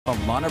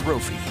Alana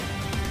Brophy.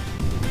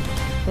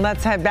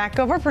 Let's head back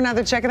over for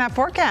another check of that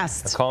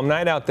forecast. A calm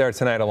night out there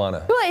tonight,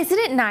 Alana. Well, isn't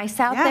it nice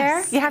out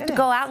there? You have to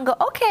go out and go,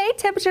 okay,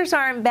 temperatures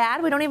aren't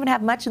bad. We don't even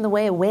have much in the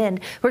way of wind.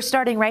 We're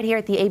starting right here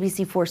at the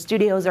ABC4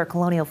 studios, our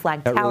Colonial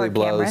Flag That Tower really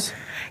blows.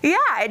 camera.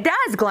 Yeah, it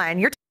does, Glenn.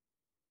 You're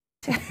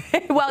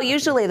well,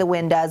 usually the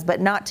wind does,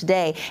 but not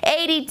today.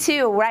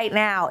 82 right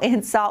now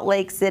in Salt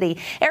Lake City.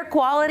 Air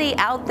quality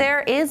out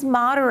there is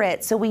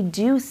moderate, so we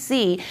do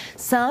see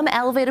some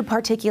elevated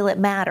particulate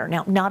matter.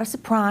 Now, not a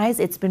surprise.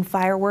 It's been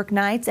firework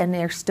nights, and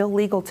they're still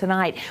legal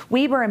tonight.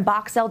 Weber and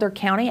Box Elder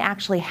County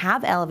actually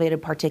have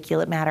elevated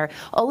particulate matter.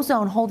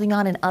 Ozone holding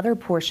on in other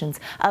portions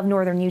of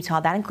northern Utah.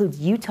 That includes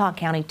Utah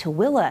County.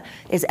 Tooele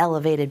is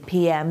elevated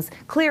PMs.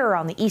 Clearer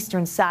on the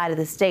eastern side of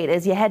the state.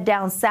 As you head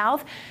down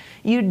south,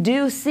 you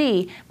do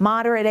see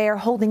moderate air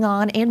holding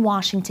on in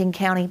Washington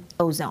County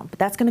ozone, but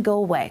that's going to go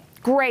away.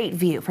 Great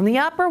view from the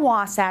upper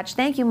Wasatch.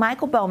 Thank you,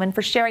 Michael Bowman,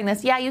 for sharing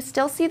this. Yeah, you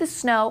still see the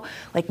snow,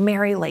 Lake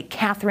Mary, Lake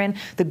Catherine,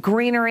 the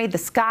greenery, the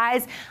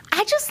skies.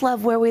 I just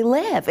love where we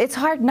live. It's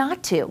hard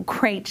not to.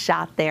 Great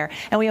shot there.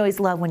 And we always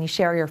love when you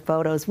share your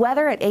photos.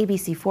 Weather at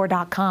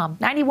abc4.com.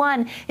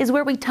 91 is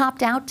where we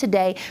topped out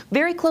today.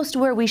 Very close to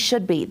where we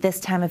should be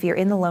this time of year,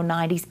 in the low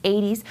 90s,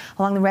 80s.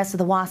 Along the rest of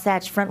the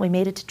Wasatch Front, we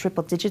made it to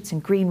triple digits in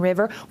Green River.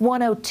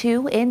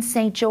 102 in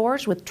St.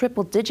 George with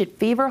triple-digit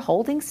fever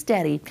holding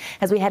steady.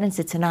 As we head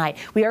into tonight,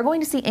 we are going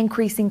to see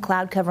increasing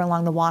cloud cover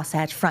along the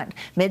Wasatch Front.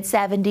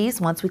 Mid-70s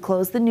once we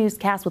close the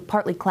newscast with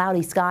partly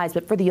cloudy skies,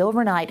 but for the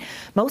overnight,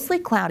 mostly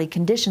cloudy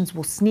conditions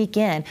will sneak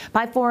in.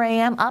 By 4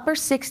 a.m., upper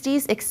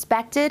 60s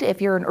expected if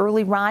you're an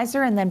early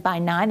riser, and then by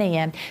 9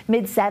 a.m.,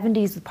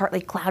 mid-70s with partly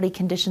cloudy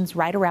conditions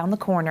right around the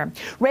corner.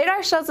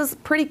 Radar shows us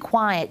pretty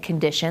quiet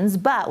conditions,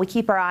 but we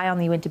keep our eye on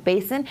the Uinta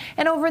Basin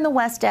and over in the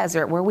West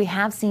Desert, where we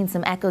have seen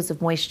some echoes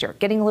of moisture.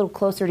 Getting a little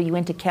closer to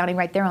Uinta County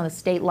right there on the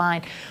state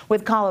line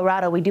with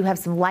Colorado, we do have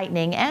some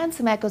lightning and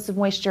some echoes of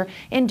moisture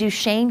in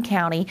Duchesne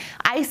County.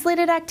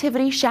 Isolated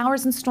activity,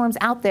 showers and storms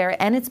out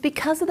there, and it's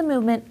because of the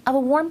movement of a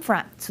warm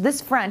front. So this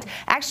front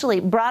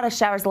actually brought us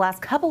showers the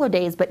last couple of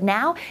days, but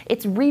now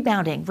it's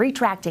rebounding,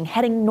 retracting,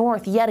 heading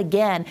north yet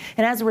again.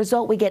 And as a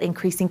result, we get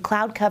increasing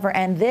cloud cover,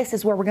 and this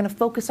is where we're going to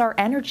focus our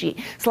energy.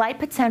 Slight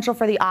potential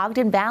for the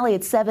Ogden Valley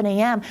at 7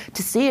 a.m.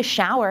 to see a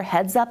shower,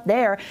 heads up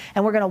there,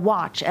 and we're going to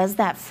watch as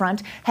that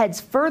front heads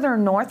further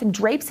north and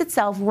drapes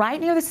itself right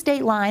near the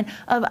state line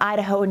of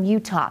Idaho and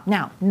Utah.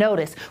 Now,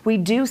 notice we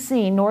do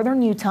see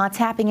northern Utah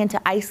tapping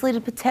into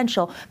isolated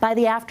potential by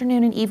the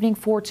afternoon and evening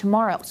for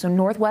tomorrow. So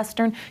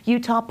northwestern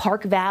Utah,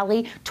 Park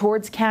Valley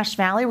towards Cache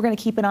Valley, we're going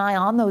to keep an eye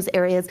on those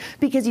areas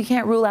because you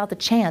can't rule out the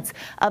chance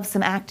of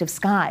some active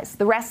skies.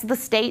 The rest of the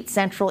state,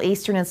 central,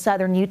 eastern, and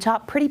southern Utah,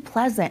 pretty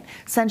pleasant.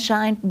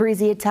 Sunshine,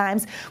 breezy at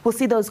times. We'll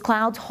see those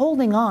clouds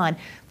holding on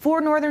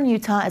for northern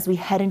Utah as we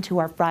head into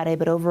our Friday,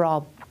 but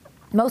overall,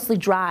 mostly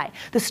dry.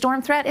 The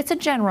storm threat, it's a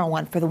general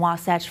one for the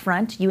Wasatch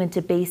Front,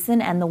 Uinta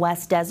Basin, and the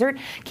West Desert.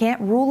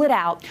 Can't rule it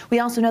out. We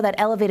also know that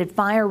elevated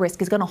fire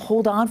risk is going to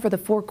hold on for the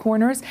Four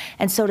Corners,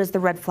 and so does the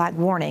red flag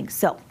warning.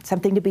 So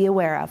something to be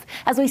aware of.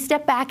 As we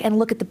step back and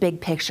look at the big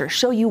picture,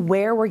 show you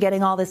where we're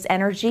getting all this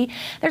energy,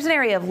 there's an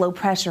area of low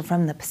pressure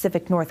from the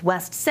Pacific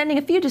Northwest sending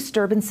a few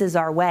disturbances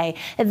our way.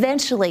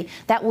 Eventually,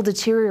 that will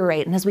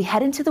deteriorate, and as we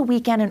head into the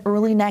weekend and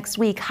early next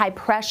week, high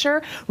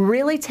pressure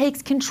really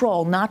takes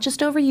control, not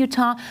just over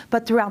Utah,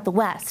 but throughout the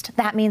west.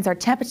 That means our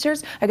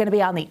temperatures are going to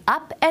be on the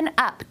up and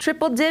up,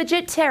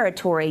 triple-digit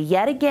territory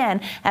yet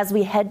again as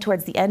we head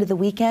towards the end of the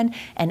weekend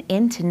and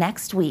into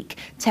next week.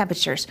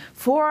 Temperatures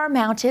for our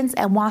mountains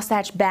and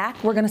Wasatch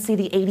back, we're going to see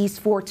the 80s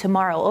for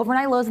tomorrow.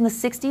 Overnight lows in the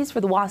 60s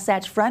for the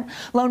Wasatch Front,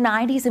 low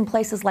 90s in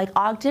places like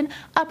Ogden,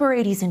 upper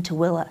 80s in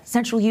Tooele.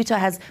 Central Utah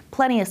has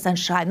plenty of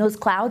sunshine. Those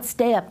clouds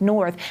stay up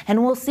north,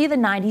 and we'll see the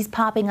 90s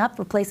popping up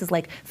for places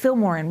like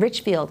Fillmore and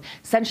Richfield.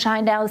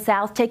 Sunshine down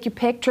south, take your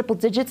pick, triple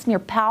digits near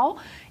Powell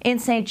in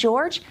St.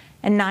 George,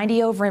 and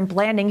 90 over in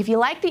Blanding. If you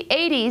like the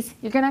 80s,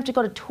 you're going to have to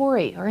go to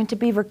Torrey or into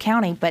Beaver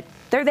County, but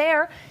they're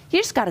there. You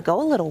just got to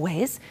go a little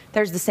ways.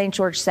 There's the St.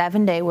 George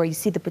 7-day where you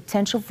see the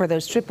potential for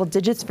those triple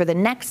digits for the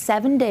next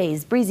 7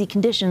 days. Breezy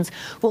conditions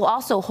will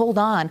also hold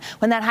on.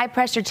 When that high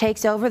pressure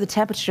takes over, the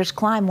temperatures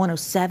climb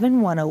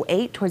 107,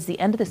 108 towards the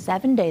end of the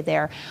 7-day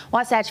there.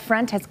 Wasatch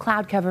Front has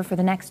cloud cover for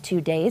the next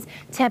 2 days.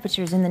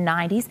 Temperatures in the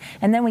 90s,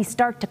 and then we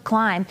start to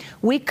climb.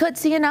 We could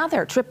see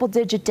another triple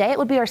digit day. It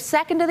would be our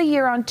second of the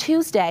year on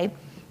Tuesday.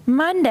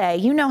 Monday,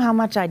 you know how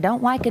much I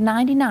don't like a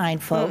 99,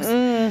 folks.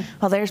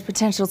 Well, there's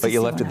potential to But you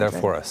see left it there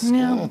for us.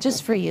 No,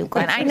 just for you,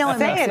 Glenn. I know it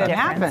makes a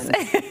difference.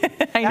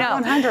 I know.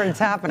 100 is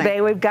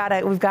happening. We've got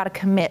to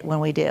commit when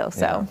we do.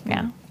 So,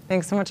 yeah.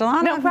 Thanks so much,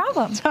 Alana. No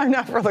problem. Time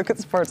now for a look at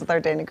sports with our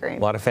Dana Green.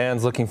 A lot of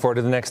fans looking forward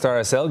to the next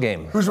RSL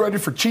game. Who's ready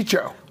for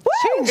Chicho?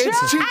 Chicho!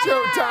 It's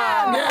Chicho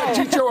time. Yeah,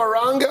 Chicho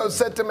Arango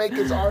set to make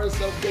his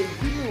RSL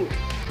debut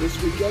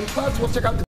this weekend. Plus, we'll check out the